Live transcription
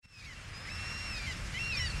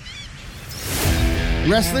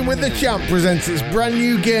Wrestling with the Champ presents its brand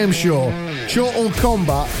new game show, Total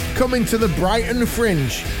Combat, coming to the Brighton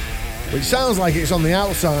Fringe. Which sounds like it's on the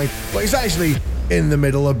outside, but it's actually in the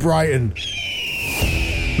middle of Brighton.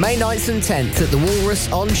 May 9th and 10th at the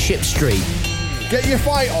Walrus on Ship Street. Get your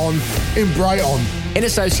fight on in Brighton. In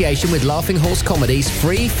association with Laughing Horse Comedy's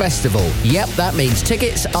free festival. Yep, that means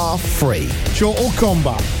tickets are free. Total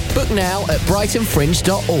Combat. Book now at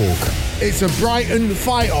brightonfringe.org. It's a Brighton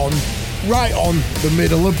fight on, right on the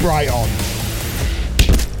middle of Brighton.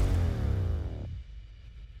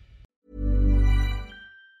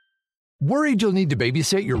 Worried you'll need to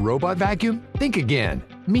babysit your robot vacuum? Think again.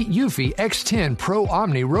 Meet Eufy X10 Pro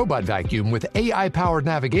Omni Robot Vacuum with AI-powered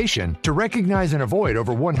navigation to recognize and avoid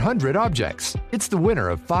over 100 objects. It's the winner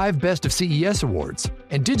of 5 Best of CES awards.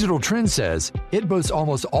 And Digital Trends says it boasts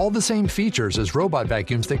almost all the same features as robot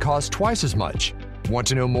vacuums that cost twice as much. Want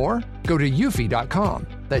to know more? Go to eufy.com.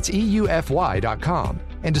 That's EUFY.com.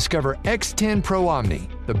 And discover X10 Pro Omni,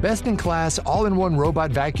 the best-in-class all-in-one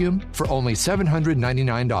robot vacuum for only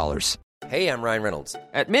 $799. Hey, I'm Ryan Reynolds.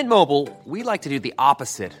 At Mint Mobile, we like to do the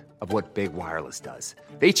opposite of what Big Wireless does.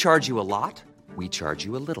 They charge you a lot, we charge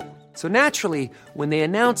you a little. So naturally, when they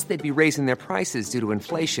announced they'd be raising their prices due to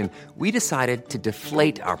inflation, we decided to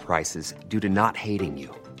deflate our prices due to not hating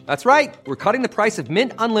you. That's right. We're cutting the price of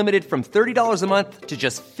Mint Unlimited from $30 a month to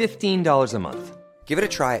just $15 a month. Give it a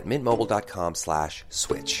try at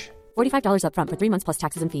mintmobile.com/switch. $45 up front for 3 months plus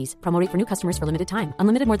taxes and fees. Promo rate for new customers for limited time.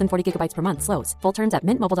 Unlimited more than 40 gigabytes per month. Slows full terms at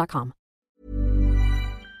mintmobile.com.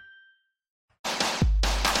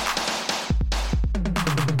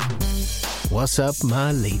 What's up,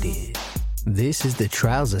 my lady? This is the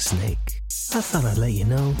Trouser Snake. I thought I'd let you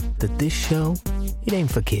know that this show, it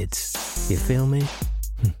ain't for kids. You feel me?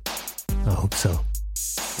 I hope so.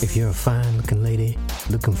 If you're a fine-looking lady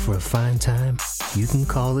looking for a fine time, you can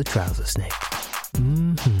call the Trouser Snake.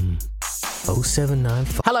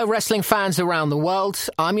 0795. Hello, wrestling fans around the world.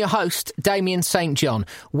 I'm your host, Damien St. John,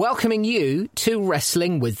 welcoming you to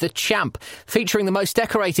Wrestling with the Champ, featuring the most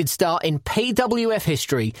decorated star in PWF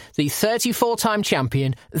history, the 34-time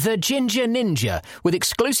champion, the Ginger Ninja, with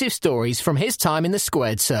exclusive stories from his time in the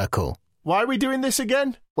Squared Circle. Why are we doing this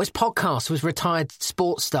again? Well, it's podcasts with retired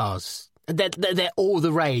sports stars. They're all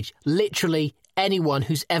the rage. Literally anyone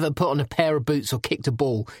who's ever put on a pair of boots or kicked a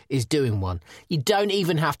ball is doing one. You don't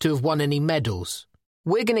even have to have won any medals.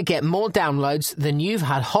 We're going to get more downloads than you've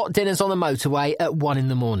had hot dinners on the motorway at 1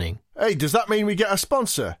 a.m. Hey, does that mean we get a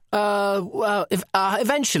sponsor? Well,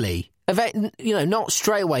 eventually. Not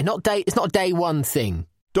straight away. It's not a day one thing.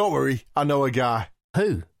 Don't worry, I know a guy.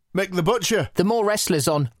 Who? Mick the Butcher. The more wrestlers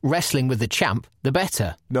on Wrestling with the Champ, the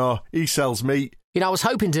better. No, he sells meat. I was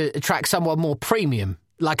hoping to attract someone more premium,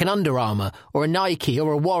 like an Under Armour, or a Nike,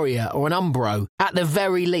 or a Warrior, or an Umbro. At the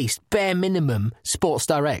very least, bare minimum, Sports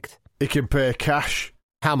Direct. He can pay cash.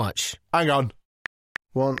 How much? Hang on.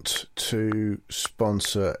 Want to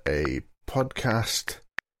sponsor a podcast?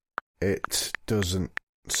 It doesn't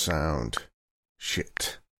sound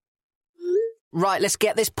shit. Right, let's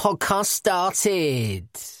get this podcast started.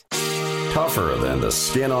 Tougher than the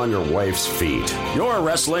skin on your wife's feet. You're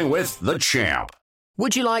wrestling with the Champ.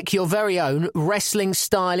 Would you like your very own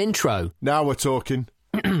wrestling-style intro? Now we're talking.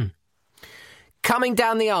 Coming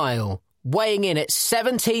down the aisle, weighing in at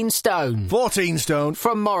 17 stone. 14 stone.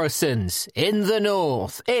 From Morrison's in the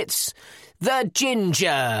north, it's the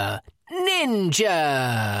Ginger Ninja.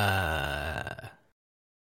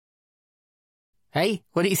 Hey,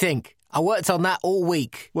 what do you think? I worked on that all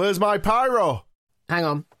week. Where's my pyro? Hang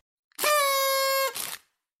on.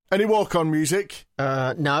 Any walk-on music?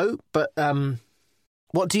 No, but,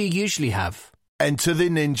 what do you usually have? Enter the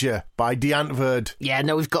Ninja by D'Antverd. Yeah,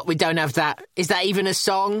 no, we don't have that. Is that even a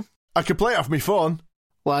song? I could play it off my phone.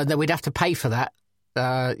 Well, then we'd have to pay for that.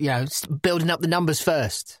 Building up the numbers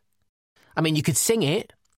first. I mean, you could sing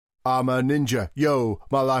it. I'm a ninja. Yo,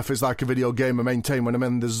 my life is like a video game I maintain when I'm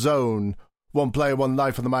in the zone. One player, one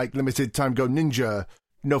life on the mic, limited time, go ninja.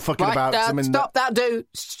 No fucking about. Stop that, dude.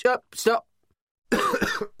 Stop.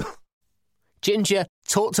 Ginger,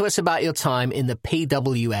 talk to us about your time in the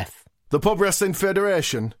PWF. The Pub Wrestling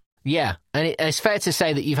Federation? Yeah, and it's fair to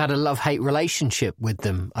say that you've had a love-hate relationship with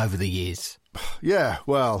them over the years. Yeah,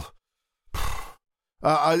 well,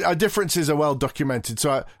 our differences are well documented,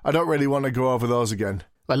 so I don't really want to go over those again.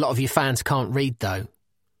 Well, a lot of your fans can't read, though.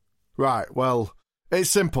 Right, well,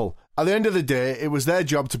 it's simple. At the end of the day, it was their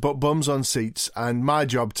job to put bums on seats and my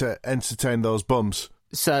job to entertain those bums.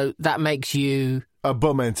 So that makes you... a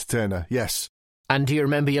bum entertainer, yes. And do you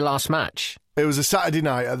remember your last match? It was a Saturday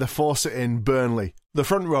night at the Fawcett in Burnley. The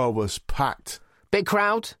front row was packed. Big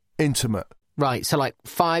crowd? Intimate. Right, so like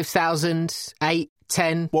 5,000, 8,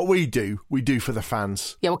 10? What we do for the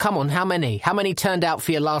fans. Yeah, well, come on, how many? How many turned out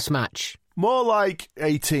for your last match? More like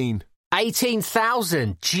 18.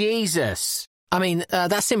 18,000? Jesus. I mean,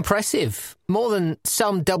 that's impressive. More than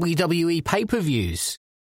some WWE pay-per-views.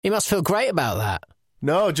 You must feel great about that.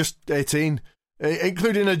 No, just 18.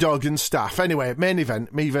 Including a dog and staff. Anyway, main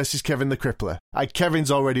event, me versus Kevin the Crippler. Kevin's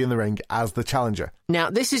already in the ring as the challenger. Now,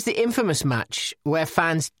 this is the infamous match where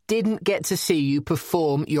fans didn't get to see you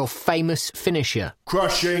perform your famous finisher.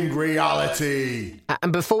 Crushing Reality.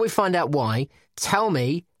 And before we find out why, tell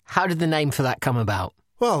me, how did the name for that come about?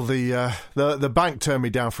 Well, the bank turned me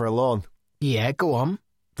down for a loan. Yeah, go on.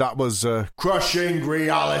 That was Crushing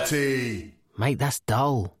Reality. Mate, that's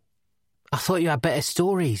dull. I thought you had better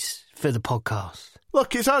stories for the podcast.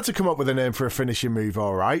 Look, it's hard to come up with a name for a finishing move,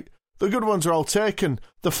 all right? The good ones are all taken.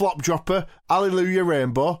 The Flop Dropper, Hallelujah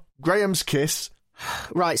Rainbow, Graham's Kiss.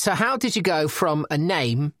 Right, so how did you go from a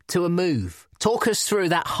name to a move? Talk us through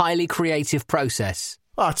that highly creative process.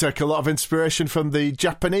 I take a lot of inspiration from the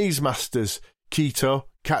Japanese masters, Kito,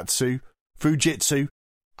 Katsu, Fujitsu.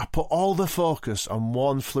 I put all the focus on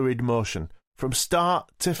one fluid motion, from start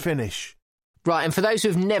to finish. Right, and for those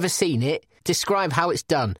who've never seen it, describe how it's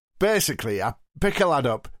done. Basically, I pick a lad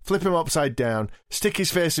up, flip him upside down, stick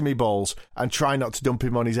his face in me balls, and try not to dump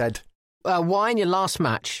him on his head. Why in your last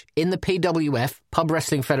match, in the PWF, Pub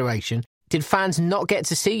Wrestling Federation, did fans not get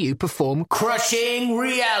to see you perform Crushing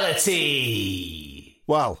Reality?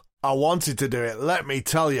 Well, I wanted to do it, let me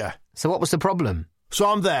tell you. So what was the problem? So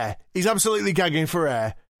I'm there, he's absolutely gagging for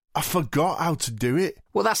air. I forgot how to do it.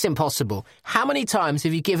 Well, that's impossible. How many times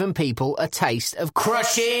have you given people a taste of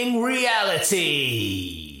Crushing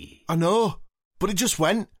Reality? I know, but it just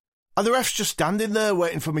went. And the ref's just standing there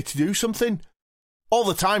waiting for me to do something. All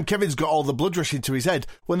the time, Kevin's got all the blood rushing to his head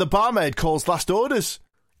when the barmaid calls last orders.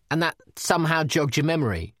 And that somehow jogged your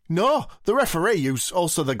memory? No, the referee, who's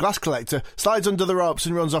also the glass collector, slides under the ropes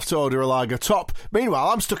and runs off to order a lager top. Meanwhile,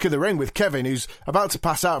 I'm stuck in the ring with Kevin, who's about to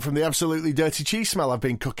pass out from the absolutely dirty cheese smell I've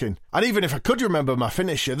been cooking. And even if I could remember my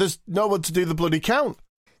finisher, there's no one to do the bloody count.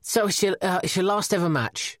 So it's your last ever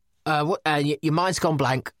match. Your mind's gone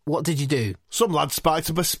blank. What did you do? Some lad spiked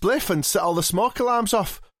up a spliff and set all the smoke alarms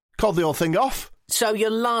off. Called the whole thing off. So your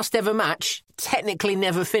last ever match technically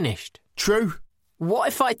never finished? True. What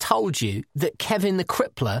if I told you that Kevin the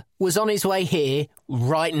Crippler was on his way here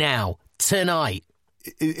right now, tonight?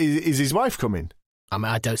 Is his wife coming? I mean,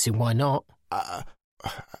 I don't see why not. I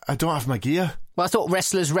don't have my gear. Well, I thought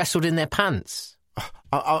wrestlers wrestled in their pants.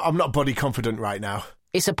 I'm not body confident right now.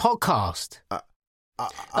 It's a podcast.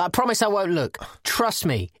 I promise I won't look. Trust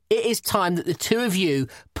me, it is time that the two of you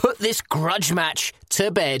put this grudge match to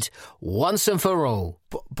bed once and for all.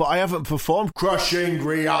 But I haven't performed Crushing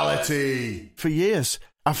Reality for years.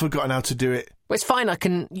 I've forgotten how to do it. Well, it's fine.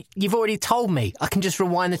 You've already told me. I can just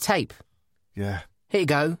rewind the tape. Yeah. Here you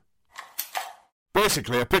go.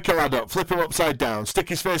 Basically, I pick a lad up, flip him upside down, stick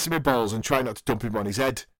his face in my balls and try not to dump him on his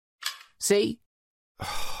head. See?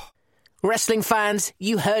 Wrestling fans,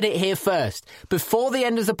 you heard it here first. Before the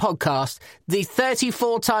end of the podcast, the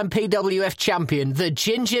 34-time PWF champion, the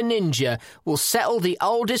Ginger Ninja, will settle the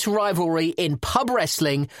oldest rivalry in pub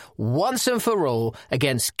wrestling once and for all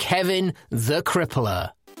against Kevin the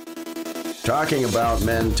Crippler. Talking about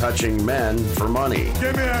men touching men for money.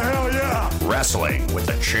 Give me a hell yeah! Wrestling with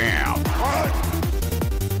the Champ.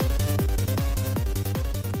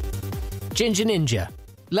 Ginger Ninja,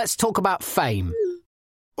 let's talk about fame.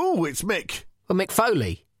 Oh, it's Mick. Well, Mick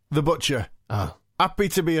Foley. The Butcher. Oh. Happy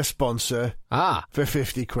to be a sponsor. Ah. For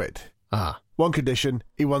 50 quid. Ah. One condition,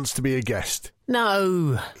 he wants to be a guest.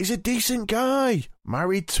 No. He's a decent guy.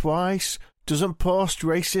 Married twice. Doesn't post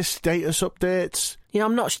racist status updates. You know,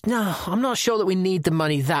 I'm not sure that we need the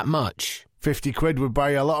money that much. 50 quid would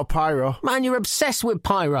buy you a lot of pyro. Man, you're obsessed with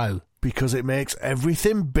pyro. Because it makes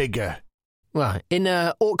everything bigger. Well, in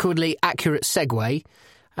an awkwardly accurate segue,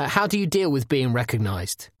 how do you deal with being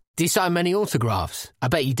recognised? Do you sign many autographs? I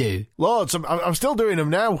bet you do. Loads. I'm still doing them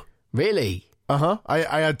now. Really? Uh-huh.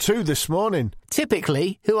 I had 2 this morning.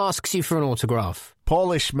 Typically, who asks you for an autograph?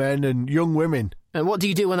 Polish men and young women. And what do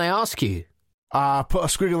you do when they ask you? I put a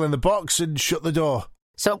squiggle in the box and shut the door.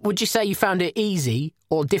 So would you say you found it easy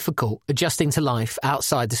or difficult adjusting to life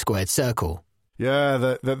outside the squared circle? Yeah,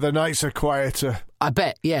 the nights are quieter. I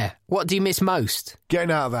bet, yeah. What do you miss most? Getting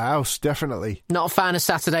out of the house, definitely. Not a fan of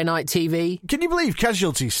Saturday night TV? Can you believe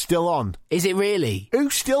Casualty's still on? Is it really? Who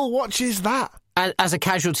still watches that? As a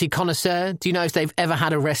Casualty connoisseur, do you know if they've ever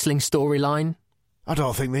had a wrestling storyline? I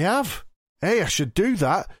don't think they have. Hey, I should do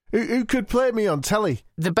that. Who could play me on telly?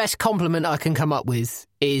 The best compliment I can come up with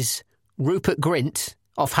is Rupert Grint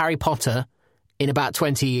off Harry Potter in about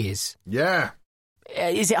 20 years. Yeah.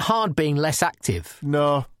 Is it hard being less active?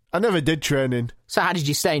 No, I never did training. So how did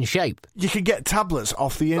you stay in shape? You can get tablets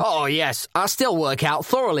off the internet. Oh, yes. I still work out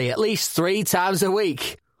thoroughly at least 3 times a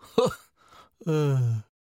week.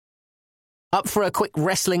 Up for a quick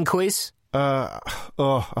wrestling quiz?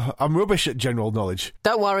 I'm rubbish at general knowledge.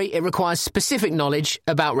 Don't worry, it requires specific knowledge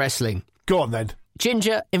about wrestling. Go on then.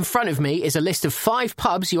 Ginger, in front of me is a list of 5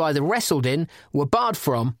 pubs you either wrestled in, were barred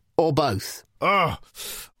from, or both. Oh,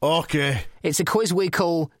 okay. It's a quiz we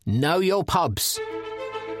call Know Your Pubs.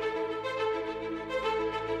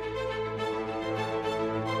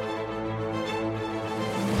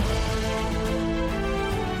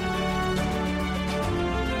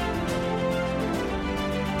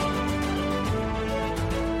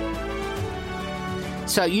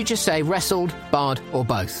 So you just say wrestled, barred, or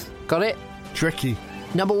both. Got it? Tricky.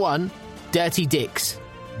 Number 1, Dirty Dicks.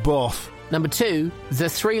 Both. Number 2, The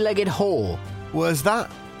Three-Legged Whore. Where's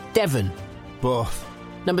that? Devon. Both.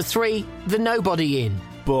 Number 3, The Nobody Inn.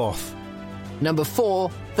 Both. Number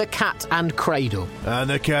 4, The Cat and Cradle. And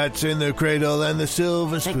the cat's in the cradle and the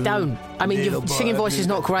silver They spoon. don't. I mean, your singing voice is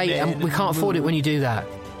not great, and we can't afford it when you do that.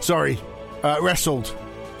 Sorry. Wrestled.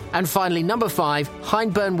 And finally, number 5,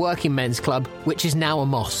 Hindburn Working Men's Club, which is now a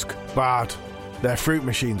mosque. Bad. Their fruit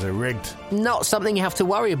machines are rigged. Not something you have to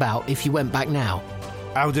worry about if you went back now.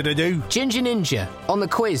 How did I do? Ginger Ninja, on the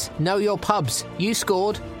quiz, Know Your Pubs. You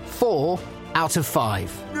scored 4 out of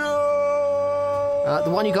 5.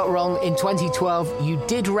 The one you got wrong in 2012, you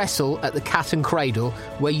did wrestle at the Cat and Cradle,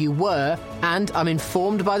 where you were, and I'm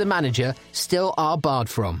informed by the manager, still are barred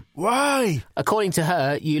from. Why? According to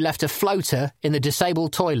her, you left a floater in the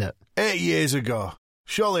disabled toilet. 8 years ago.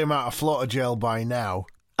 Surely I'm out of floater jail by now.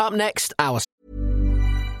 Up next, our...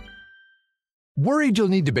 Worried you'll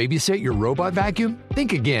need to babysit your robot vacuum?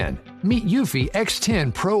 Think again. Meet Eufy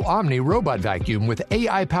X10 Pro Omni Robot Vacuum with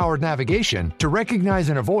AI-powered navigation to recognize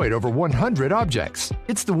and avoid over 100 objects.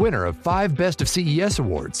 It's the winner of 5 Best of CES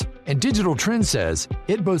awards. And Digital Trends says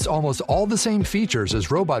it boasts almost all the same features as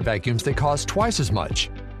robot vacuums that cost twice as much.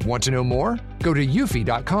 Want to know more? Go to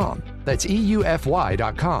eufy.com. That's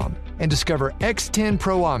EUFY.com. And discover X10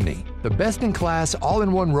 Pro Omni, the best-in-class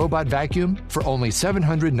all-in-one robot vacuum for only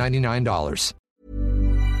 $799.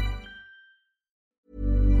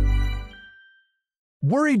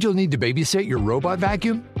 Worried you'll need to babysit your robot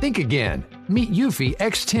vacuum? Think again. Meet Eufy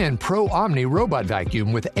X10 Pro Omni Robot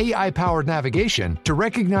Vacuum with AI-powered navigation to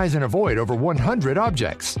recognize and avoid over 100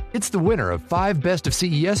 objects. It's the winner of 5 Best of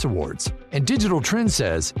CES awards. And Digital Trends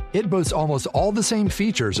says it boasts almost all the same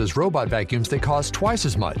features as robot vacuums that cost twice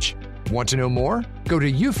as much. Want to know more? Go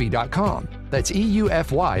to eufy.com. That's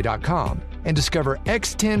EUFY.com. And discover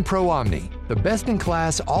X10 Pro Omni, the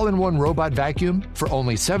best-in-class all-in-one robot vacuum for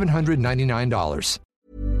only $799.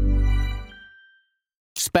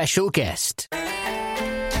 Special guest.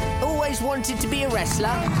 Always wanted to be a wrestler?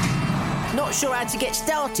 Not sure how to get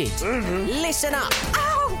started? Listen up.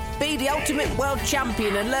 Ow! Be the ultimate world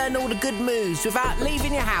champion and learn all the good moves without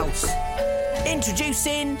leaving your house.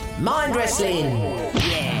 Introducing Mind Wrestling.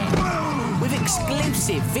 Yeah. With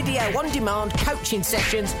exclusive video-on-demand coaching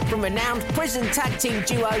sessions from renowned prison tag team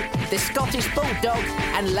duo, the Scottish Bulldog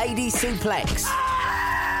and Lady Suplex.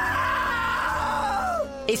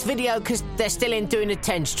 It's video because they're still in doing a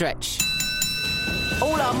 10 stretch.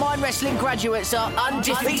 All our Mind Wrestling graduates are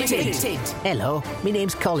undefeated. Hello, my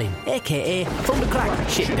name's Colin, a.k.a. From the Crack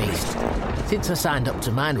Shit Beast. Since I signed up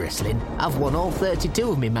to Mind Wrestling, I've won all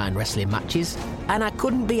 32 of my Mind Wrestling matches, and I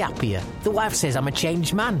couldn't be happier. The wife says I'm a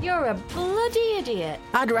changed man. You're a bloody idiot.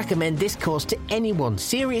 I'd recommend this course to anyone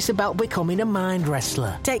serious about becoming a Mind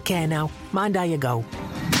Wrestler. Take care now. Mind how you go.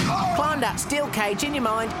 Climb that steel cage in your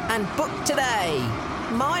mind and book today.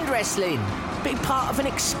 Mind Wrestling. Be part of an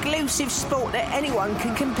exclusive sport that anyone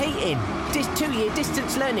can compete in. This 2-year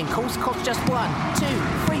distance learning course costs just £1,000,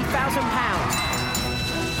 £2,000,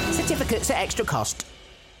 £3,000. Certificates at extra cost.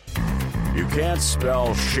 You can't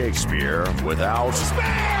spell Shakespeare without...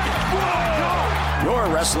 You're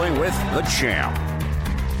wrestling with the champ.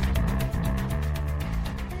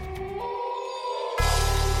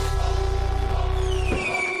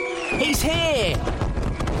 He's here!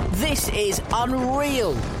 This is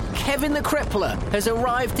unreal. Kevin the Crippler has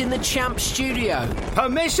arrived in the Champ studio.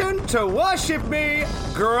 Permission to worship me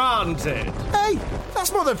granted. Hey,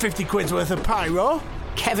 that's more than 50 quid's worth of pyro.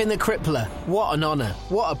 Kevin the Crippler, what an honour,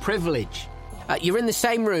 what a privilege. You're in the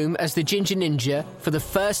same room as the Ginger Ninja for the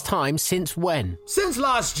first time since when? Since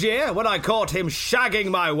last year, when I caught him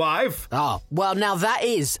shagging my wife. Oh, well now that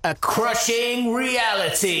is a crushing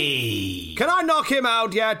reality. Can I knock him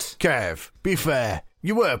out yet? Kev, be fair.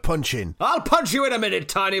 You were punching. I'll punch you in a minute,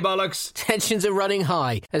 tiny bollocks. Tensions are running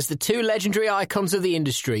high as the two legendary icons of the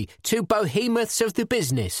industry, two behemoths of the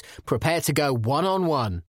business, prepare to go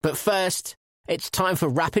one-on-one. But first, it's time for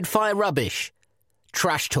rapid-fire rubbish.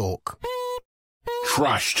 Trash talk.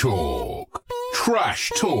 Trash talk.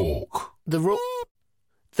 Trash talk. The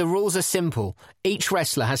rules are simple. Each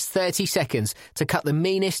wrestler has 30 seconds to cut the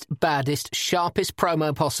meanest, baddest, sharpest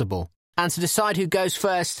promo possible. And to decide who goes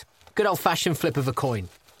first, good old-fashioned flip of a coin.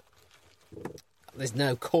 There's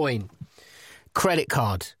no coin. Credit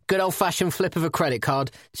card. Good old-fashioned flip of a credit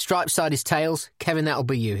card. Striped side is tails. Kevin, that'll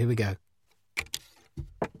be you. Here we go.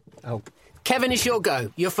 Oh, Kevin, it's your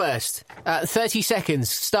go. You're first. 30 seconds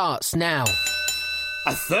starts now.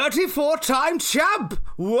 A 34-time champ!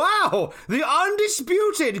 Wow! The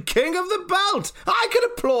undisputed king of the belt! I can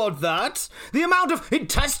applaud that! The amount of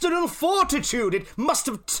intestinal fortitude it must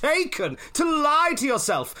have taken to lie to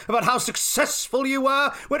yourself about how successful you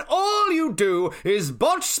were when all you do is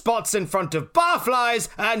botch spots in front of barflies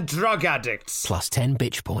and drug addicts. Plus 10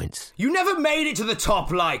 bitch points. You never made it to the top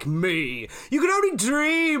like me. You could only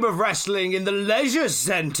dream of wrestling in the Leisure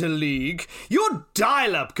Centre League. You're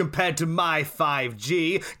dial-up compared to my 5G.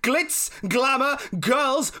 Glitz, glamour,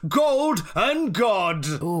 girls, gold, and God.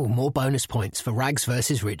 Ooh, more bonus points for Rags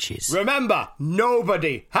versus Riches. Remember,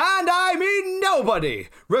 nobody, and I mean nobody,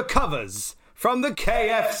 recovers from the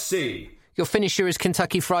KFC. Your finisher is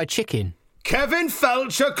Kentucky Fried Chicken. Kevin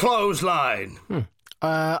Felcher clothesline.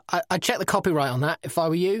 I'd check the copyright on that if I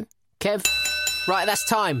were you, Kev. Right, that's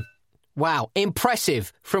time. Wow,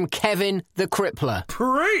 impressive from Kevin the Crippler.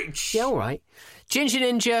 Preach! Yeah, all right. Ginger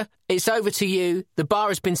Ninja, it's over to you. The bar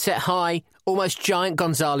has been set high, almost Giant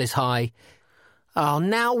Gonzalez high. Oh,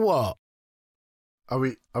 now what? Are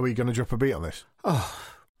we going to drop a beat on this? Oh.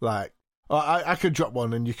 Like, I could drop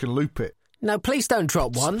one and you can loop it. No, please don't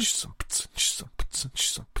drop one.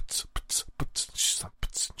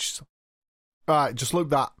 Alright, just loop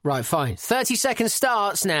that. Right, fine. 30 seconds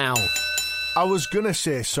starts now. I was going to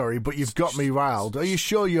say sorry, but you've got me riled. Are you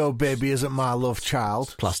sure your baby isn't my love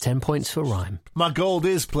child? Plus 10 points for rhyme. My gold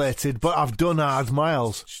is plated, but I've done hard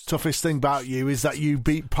miles. Toughest thing about you is that you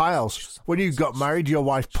beat piles. When you got married, your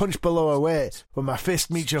wife punched below her weight. When my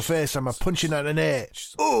fist meets your face, I'm a punching at an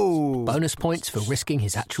 8. Ooh! Bonus points for risking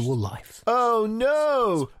his actual life. Oh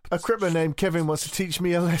no! A crippler named Kevin wants to teach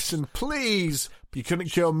me a lesson. Please! You couldn't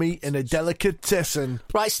cure me in a delicatessen.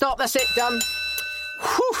 Right, stop. That's it. Done.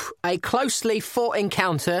 Whew, a closely fought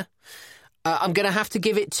encounter. I'm going to have to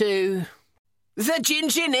give it to the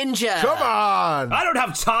Ginger Ninja. Come on! I don't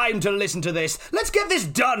have time to listen to this. Let's get this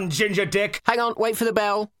done, Ginger Dick. Hang on, wait for the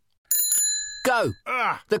bell. Go.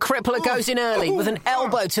 The Crippler goes in early with an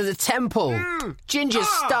elbow to the temple. Ginger's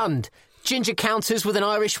stunned. Ginger counters with an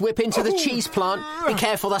Irish whip into the cheese plant. Be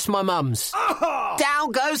careful, that's my mum's.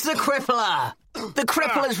 Down goes the Crippler. The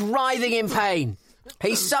Crippler's writhing in pain.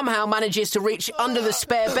 He somehow manages to reach under the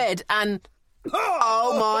spare bed and...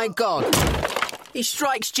 Oh, my God. He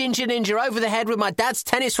strikes Ginger Ninja over the head with my dad's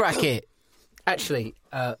tennis racket. Actually,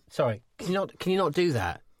 sorry, can you not do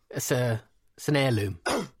that? It's an heirloom.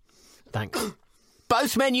 Thanks.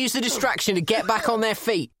 Both men use the distraction to get back on their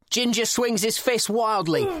feet. Ginger swings his fist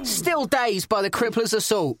wildly, still dazed by the Crippler's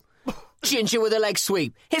assault. Ginger with a leg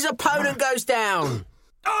sweep. His opponent goes down.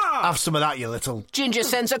 Have some of that, you little... Ginger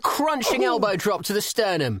sends a crunching elbow drop to the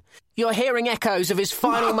sternum. You're hearing echoes of his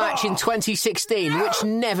final match in 2016, which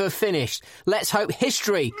never finished. Let's hope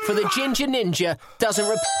history for the Ginger Ninja doesn't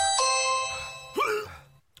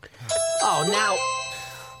Oh, now...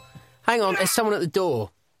 Hang on, there's someone at the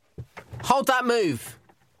door. Hold that move.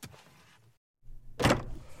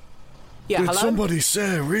 Yeah, Did hello? somebody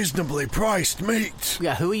say reasonably priced meat?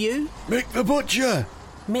 Yeah, who are you? Mick the Butcher.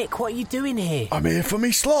 Mick, what are you doing here? I'm here for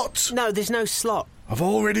me slots. No, there's no slot. I've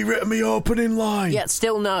already written me opening line. Yet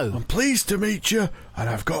still no. I'm pleased to meet you, and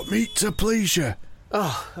I've got meat to please you.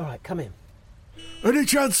 Oh, all right, come in. Any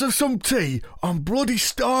chance of some tea? I'm bloody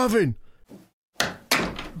starving.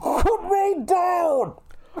 Put me down!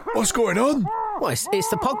 What's going on? Well, it's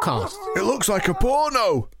the podcast. It looks like a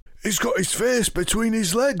porno. He's got his face between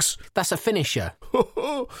his legs. That's a finisher.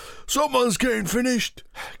 Someone's getting finished.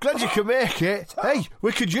 Glad you could make it. Hey,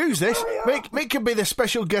 we could use this. Mick could be the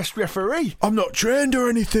special guest referee. I'm not trained or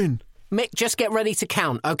anything. Mick, just get ready to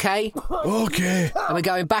count, okay? Okay. And we're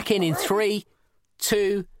going back in 3,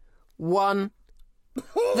 2, 1...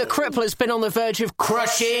 The Crippler's been on the verge of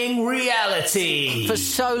crushing reality. For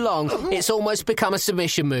so long, it's almost become a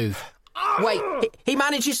submission move. Wait, he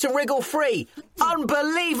manages to wriggle free.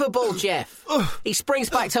 Unbelievable, Jeff. He springs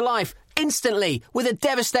back to life instantly with a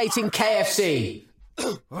devastating KFC.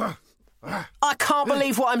 I can't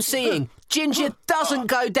believe what I'm seeing. Ginger doesn't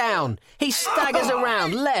go down. He staggers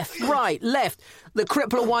around, left, right, left. The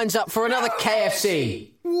crippler winds up for another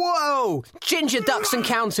KFC. Whoa! Ginger ducks and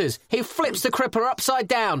counters. He flips the crippler upside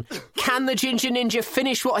down. Can the Ginger Ninja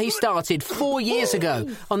finish what he started 4 years ago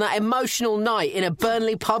on that emotional night in a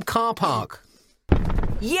Burnley pub car park?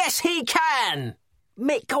 Yes, he can!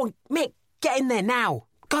 Mick, go on, Mick, get in there now.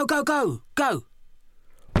 Go, go, go, go.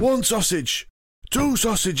 1 sausage, 2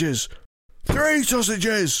 sausages, 3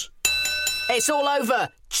 sausages. It's all over.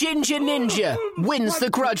 Ginger Ninja wins the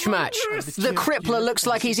grudge match. The crippler looks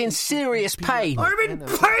like he's in serious pain. I'm in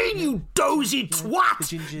pain, you dozy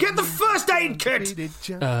twat! Get the first aid kit!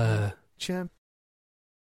 Champ.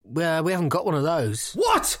 Well, we haven't got one of those.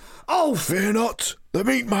 What? Oh, Fear not, the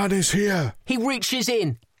meat man is here. He reaches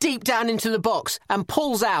in, deep down into the box, and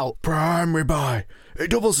pulls out Prime ribeye. It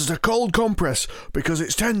doubles as a cold compress because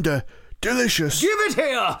it's tender, delicious. give it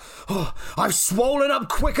here! Oh, I've swollen up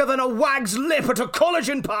quicker than a wag's lip at a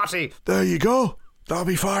collagen party. There you go. That'll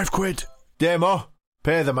be £5. Demo,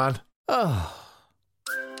 pay the man.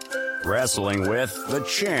 Wrestling with the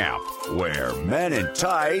Champ, where men in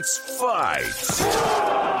tights fight.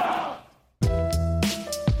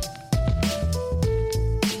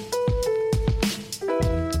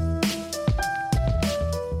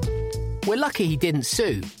 We're lucky he didn't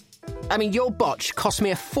sue. I mean, your botch cost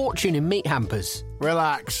me a fortune in meat hampers.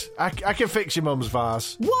 Relax. I can fix your mum's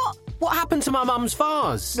vase. What? What happened to my mum's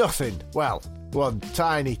vase? Nothing. Well, one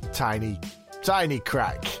tiny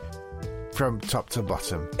crack from top to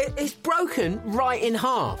bottom. It's broken right in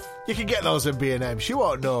half. You can get those in B&M. She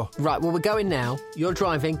won't know. Right, well, we're going now. You're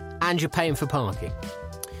driving and you're paying for parking.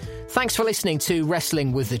 Thanks for listening to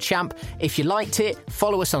Wrestling with the Champ. If you liked it,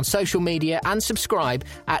 follow us on social media and subscribe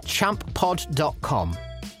at champpod.com.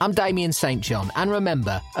 I'm Damien St. John, and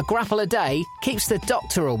remember, a grapple a day keeps the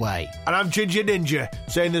doctor away. And I'm Ginger Ninja,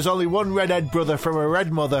 saying there's only one redhead brother from a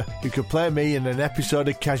red mother who could play me in an episode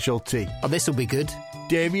of Casualty. Oh, this'll be good.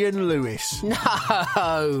 Damian Lewis. No!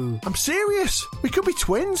 I'm serious. We could be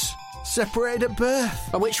twins, separated at birth.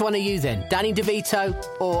 But which one are you then? Danny DeVito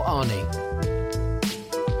or Arnie?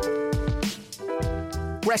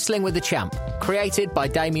 Wrestling with the Champ, created by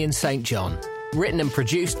Damien St. John. Written and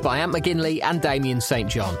produced by Ant McGinley and Damien St.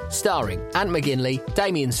 John. Starring Ant McGinley,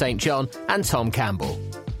 Damien St. John and Tom Campbell.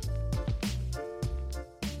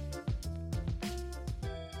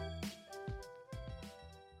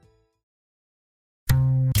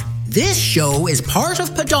 This show is part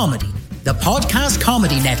of Podomedy, the podcast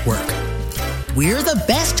comedy network. We're the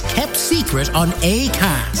best kept secret on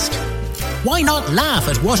Acast. Why not laugh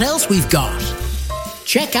at what else we've got?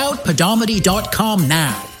 Check out Podomedy.com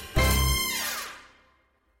now.